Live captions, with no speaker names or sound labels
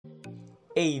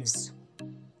Aves,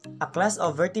 a class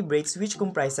of vertebrates which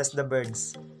comprises the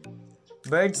birds.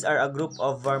 Birds are a group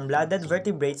of warm-blooded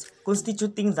vertebrates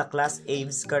constituting the class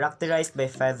Aves, characterized by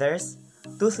feathers,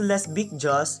 toothless beak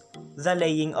jaws, the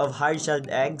laying of hard-shelled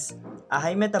eggs, a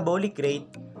high metabolic rate,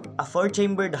 a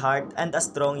four-chambered heart, and a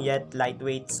strong yet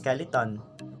lightweight skeleton.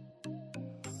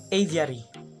 Aviary,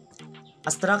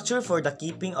 a structure for the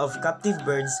keeping of captive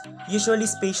birds, usually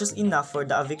spacious enough for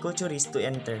the aviculturist to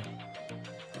enter.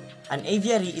 An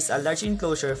aviary is a large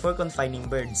enclosure for confining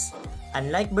birds.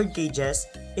 Unlike bird cages,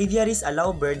 aviaries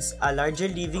allow birds a larger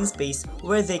living space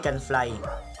where they can fly.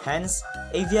 Hence,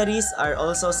 aviaries are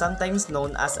also sometimes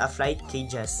known as flight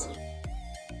cages.